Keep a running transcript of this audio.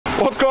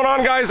What's going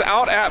on, guys?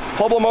 Out at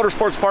Pueblo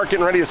Motorsports Park,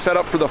 getting ready to set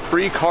up for the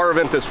free car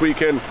event this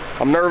weekend.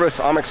 I'm nervous,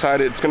 I'm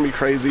excited, it's gonna be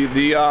crazy.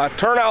 The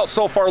turnout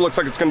so far looks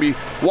like it's gonna be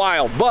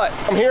wild, but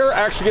I'm here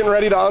actually getting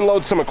ready to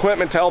unload some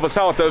equipment to help us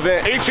out at the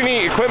event.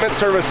 H&E Equipment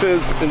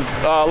Services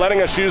is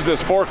letting us use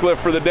this forklift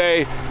for the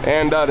day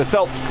and to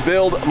help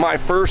build my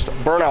first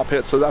burnout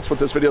pit. So that's what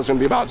this video is gonna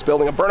be about. It's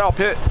building a burnout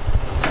pit.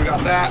 So we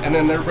got that, and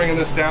then they're bringing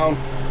this down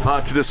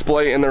to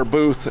display in their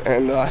booth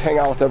and hang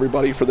out with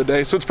everybody for the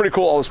day. So it's pretty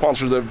cool, all the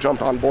sponsors that have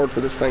jumped on board for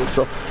this thing.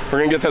 So we're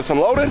gonna get this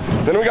unloaded,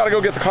 then we gotta go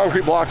get the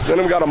concrete blocks, then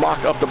we gotta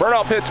mock up the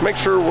burnout pit to make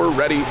sure we're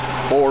ready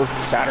for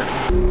Saturday.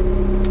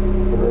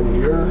 Put her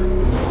in gear,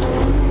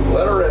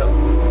 let her rip.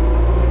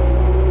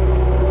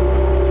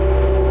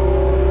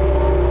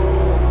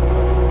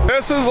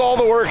 This is all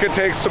the work it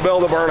takes to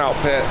build a burnout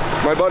pit.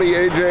 My buddy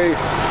AJ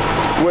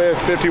with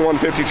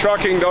 5150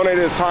 Trucking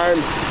donated his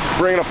time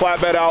bringing a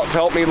flatbed out to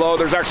help me load.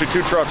 There's actually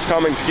 2 trucks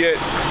coming to get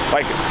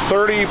like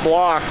 30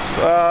 blocks,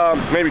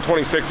 maybe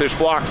 26-ish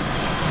blocks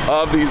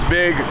of these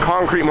big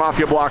concrete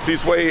mafia blocks.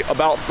 These weigh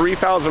about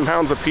 3,000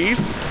 pounds a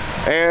piece,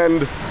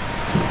 and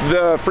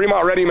the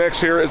Fremont Ready Mix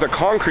here is a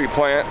concrete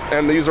plant,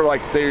 and these are like,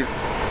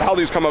 how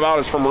these come about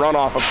is from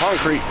runoff of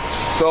concrete.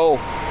 So,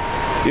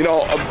 you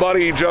know, a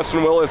buddy,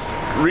 Justin Willis,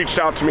 reached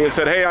out to me and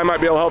said, hey, I might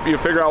be able to help you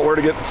figure out where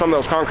to get some of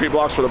those concrete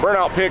blocks for the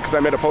burnout pit, because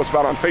I made a post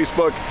about it on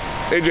Facebook.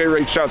 AJ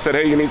reached out and said,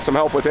 hey, you need some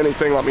help with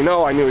anything, let me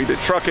know. I knew he did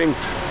trucking.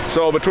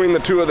 So between the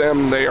two of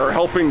them, they are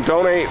helping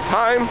donate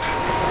time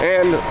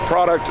and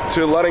product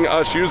to letting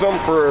us use them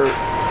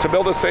to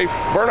build a safe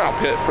burnout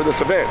pit for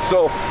this event.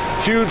 So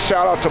huge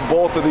shout out to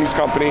both of these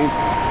companies,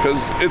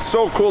 because it's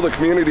so cool, the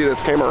community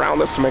that's came around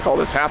us to make all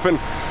this happen.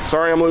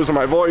 Sorry I'm losing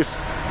my voice.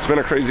 It's been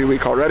a crazy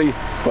week already,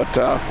 but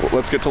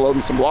let's get to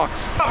loading some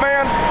blocks. What's up,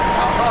 man?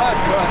 How much,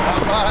 bro?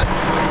 How much?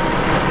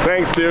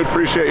 Thanks, dude.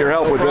 Appreciate your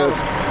help with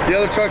this. The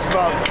other truck's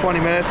about 20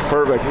 minutes.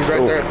 Perfect. He's right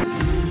cool. there.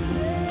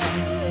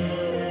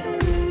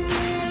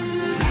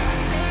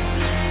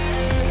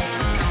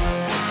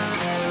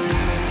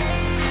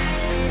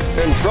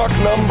 And truck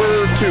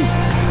number 2.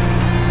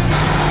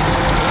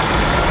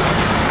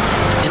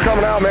 Thanks for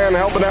coming out, man,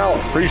 helping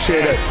out.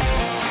 Appreciate it.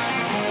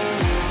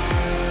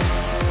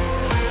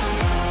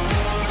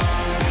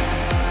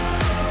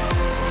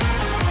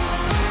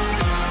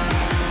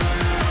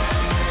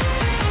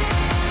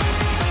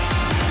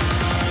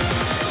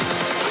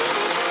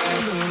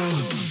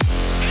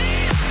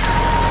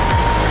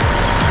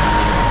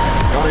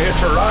 Gotta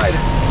hitch a ride.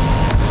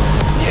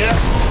 Yeah.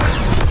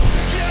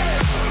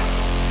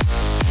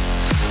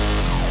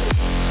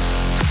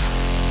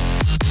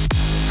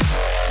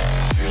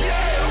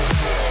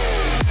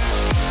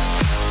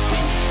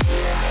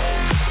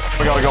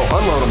 We gotta go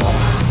unload them all.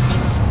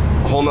 It's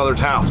a whole nother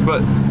task,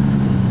 but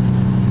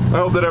I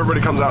hope that everybody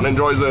comes out and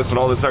enjoys this and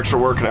all this extra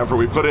work and effort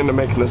we put into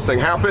making this thing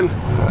happen.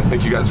 I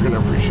think you guys are gonna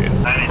appreciate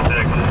it.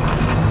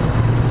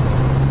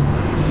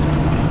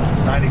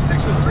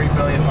 96 with 3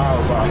 billion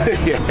miles on it.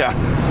 Yeah.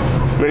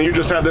 Then you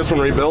just had this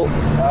one rebuilt?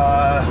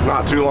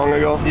 Not too long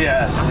ago?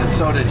 Yeah, and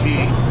so did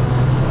he.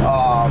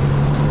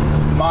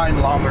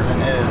 Mine longer than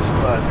his,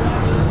 but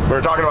we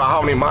were talking about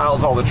how many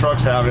miles all the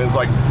trucks have, and he's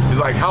like,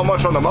 how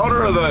much on the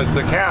motor or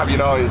the cab? You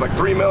know, he's like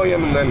 3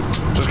 million, and then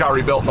just got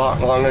rebuilt not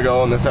long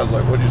ago, and this has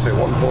like, what'd you say,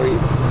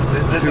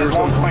 1.2? This is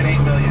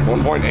 1.8 million.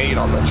 1.8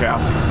 on the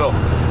chassis. So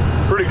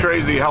pretty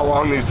crazy how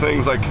long these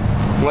things, like,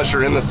 unless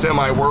you're in the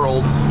semi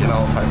world, you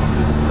know,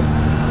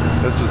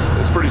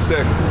 it's pretty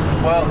sick.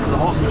 Well, the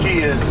whole key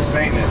is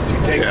maintenance.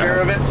 You take care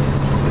of it,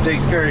 it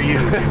takes care of you.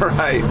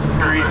 Right.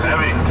 Grease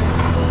heavy.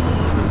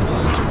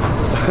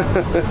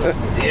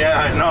 Yeah,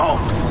 I know.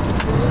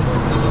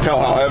 Tell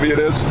how heavy it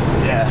is?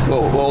 Yeah. A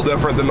little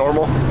different than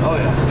normal? Oh,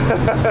 yeah.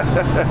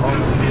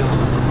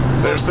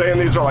 They're saying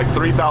these are like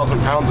 3,000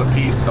 pounds a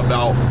piece,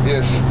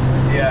 about-ish.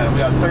 Yeah, we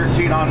got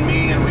 13 on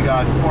me and we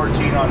got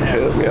 14 on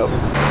him. Yep.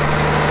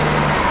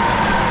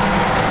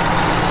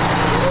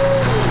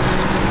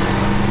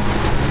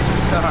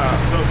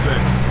 So sick.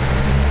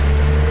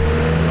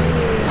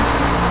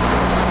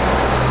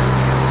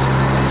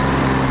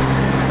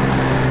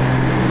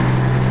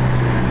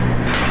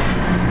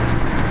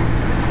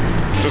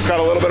 Just got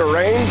a little bit of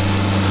rain,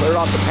 cleared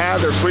off the pad,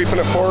 they're sweeping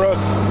it for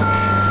us.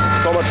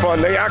 So much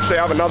fun. They actually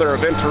have another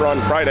event to run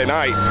Friday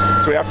night,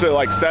 so we have to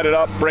like set it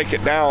up, break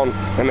it down,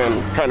 and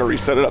then kind of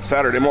reset it up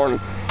Saturday morning.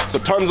 So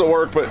tons of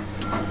work, but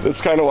this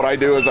is kind of what I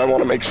do, is I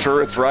want to make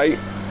sure it's right,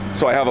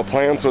 so I have a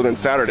plan, so then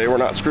Saturday we're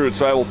not screwed.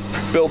 So I will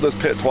build this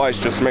pit twice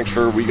just to make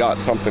sure we got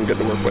something good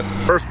to work with.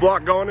 First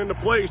block going into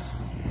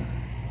place.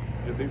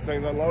 Get these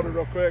things unloaded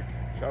real quick.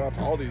 Shout out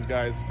to all these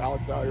guys,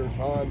 Alex out here,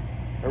 Sean,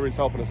 everybody's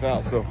helping us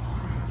out. So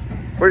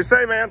what do you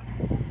say, man?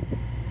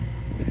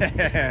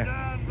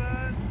 Done,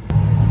 bud.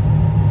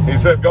 He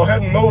said, go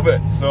ahead and move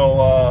it.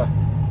 So,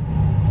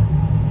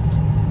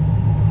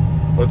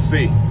 let's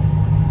see.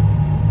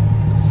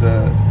 It's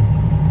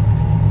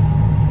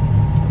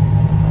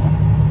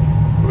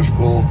push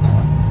pull.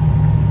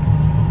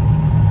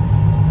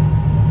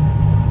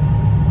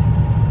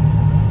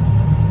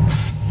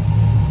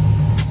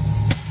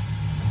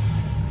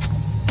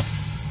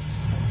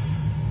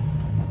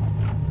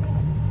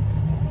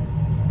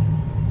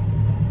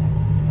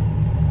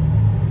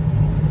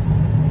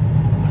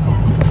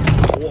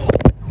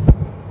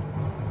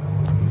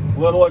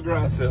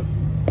 aggressive.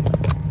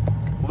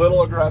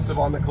 Little aggressive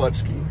on the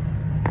clutch key.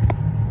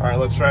 All right,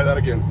 let's try that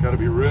again. Got to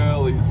be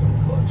real easy on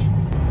the clutch.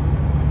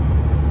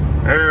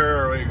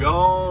 There we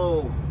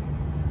go.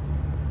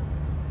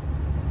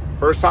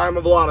 First time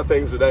of a lot of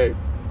things today.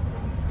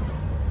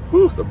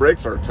 Whew, the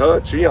brakes are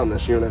touchy on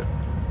this unit.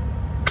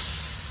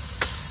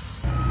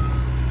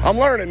 I'm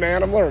learning,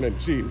 man. I'm learning.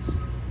 Jeez.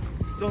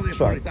 It's only a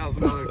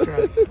 $40,000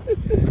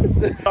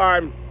 truck.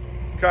 I'm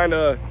kind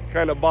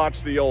of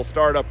botched the old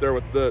start up there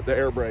with the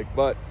air brake,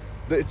 but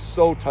it's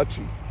so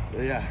touchy.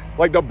 Yeah.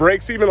 Like the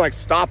brakes, even like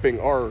stopping,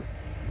 are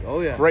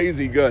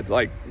crazy good.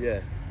 Like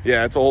yeah,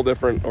 it's a whole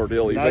different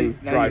ordeal even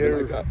driving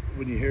like that.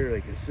 When you hear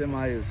like a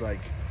semi is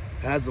like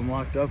has them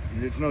locked up,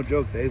 it's no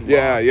joke. They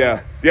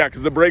yeah,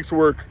 because the brakes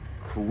work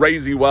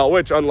crazy well,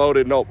 which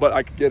unloaded, no, but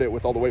I could get it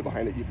with all the weight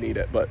behind it, you'd need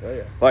it. But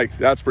like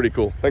that's pretty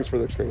cool. Thanks for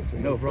the experience.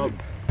 No problem.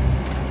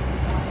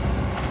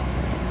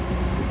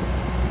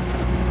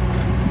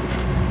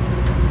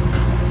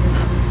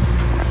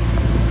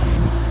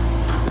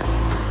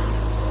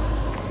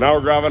 Now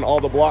we're grabbing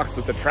all the blocks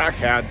that the track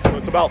had. So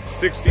it's about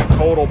 60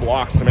 total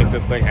blocks to make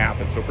this thing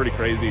happen. So pretty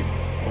crazy.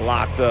 A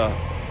lot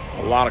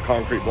of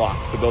concrete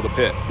blocks to build a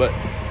pit. But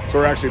so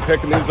we're actually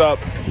picking these up,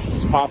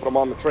 just popping them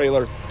on the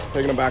trailer,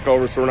 taking them back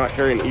over so we're not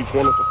carrying each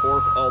one with the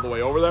fork all the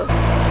way over there.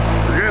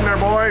 We're getting there,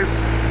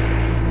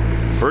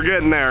 boys. We're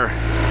getting there.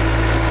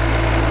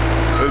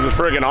 This is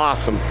friggin'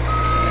 awesome.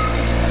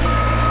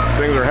 These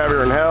things are heavier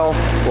than hell.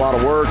 It's a lot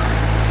of work.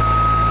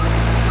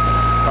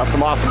 Got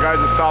some awesome guys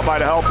that stop by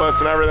to help us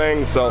and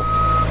everything, so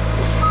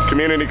just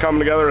community coming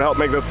together to help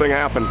make this thing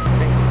happen.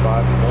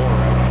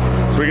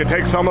 So we can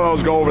take some of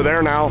those, go over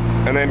there now,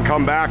 and then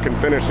come back and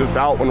finish this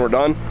out when we're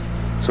done.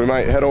 So we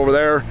might head over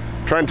there,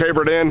 try and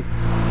taper it in.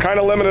 Kind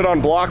of limited on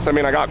blocks. I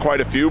mean, I got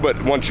quite a few,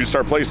 but once you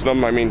start placing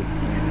them, I mean,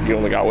 you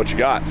only got what you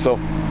got. So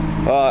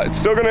it's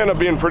still gonna end up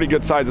being pretty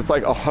good size. It's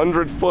like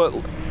 100 foot,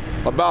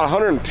 about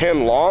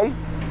 110 long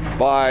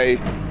by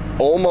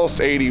almost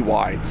 80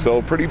 wide.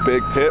 So pretty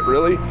big pit,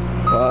 really.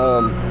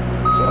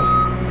 So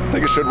I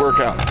think it should work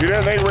out. You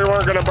didn't think we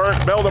weren't gonna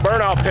build a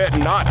burnout pit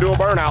and not do a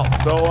burnout.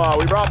 So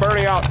we brought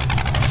Bernie out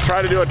to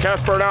try to do a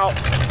test burnout.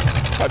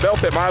 I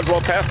built it, might as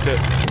well test it.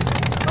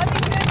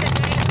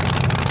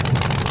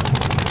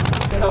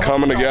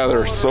 Coming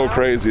together, so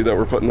crazy that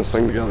we're putting this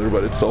thing together,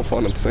 but it's so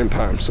fun at the same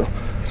time. So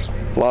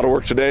a lot of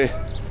work today,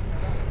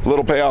 a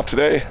little payoff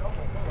today,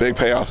 big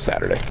payoff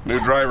Saturday.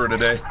 New driver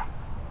today.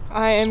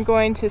 I am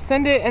going to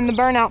send it in the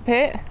burnout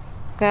pit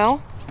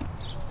now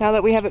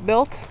that we have it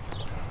built.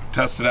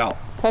 Test it out.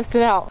 Test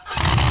it out.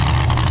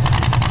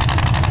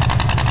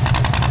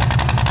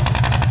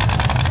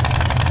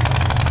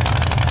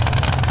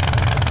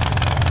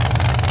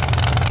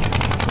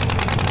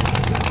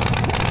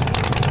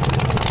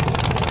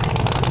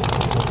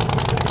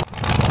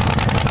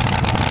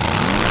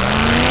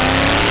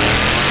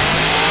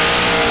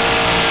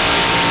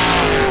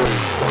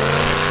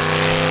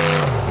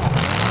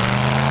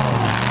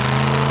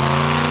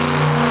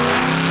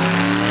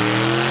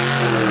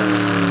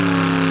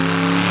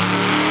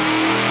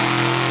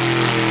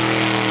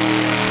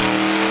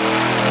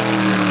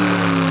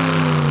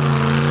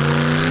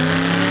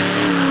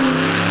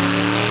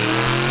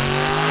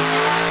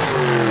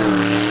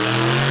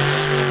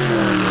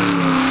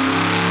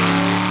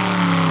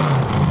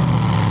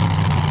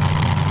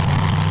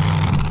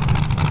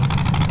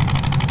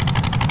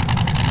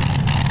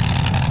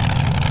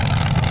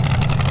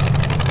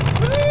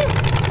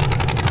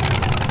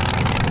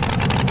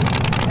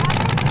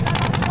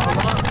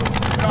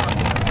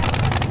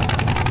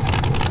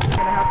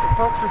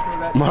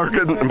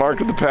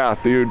 Marking the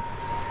path, dude.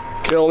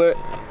 Killed it.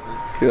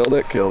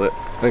 Killed it.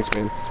 Thanks,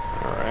 man.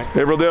 All right.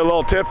 April did a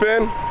little tip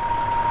in.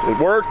 It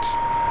worked.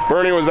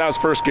 Bernie was out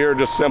first gear,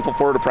 just simple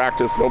for her to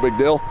practice, no big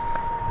deal.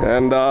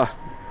 And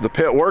the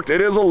pit worked.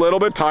 It is a little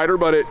bit tighter,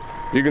 but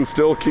you can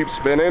still keep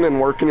spinning and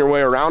working your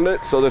way around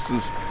it. So this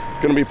is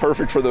gonna be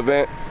perfect for the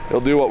vent.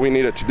 It'll do what we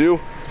need it to do.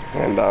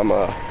 And I'm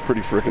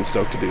pretty freaking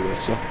stoked to do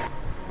this. So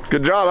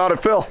good job. How'd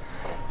it feel?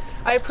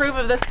 I approve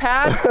of this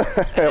pad.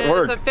 It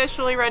is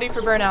officially ready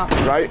for burnout.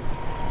 Right?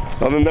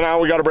 Other than now,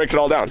 we got to break it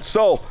all down.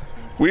 So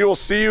we will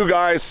see you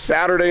guys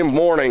Saturday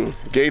morning.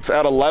 Gates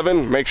at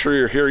 11. Make sure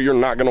you're here. You're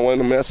not going to want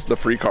to miss the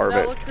free car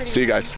event. See you guys.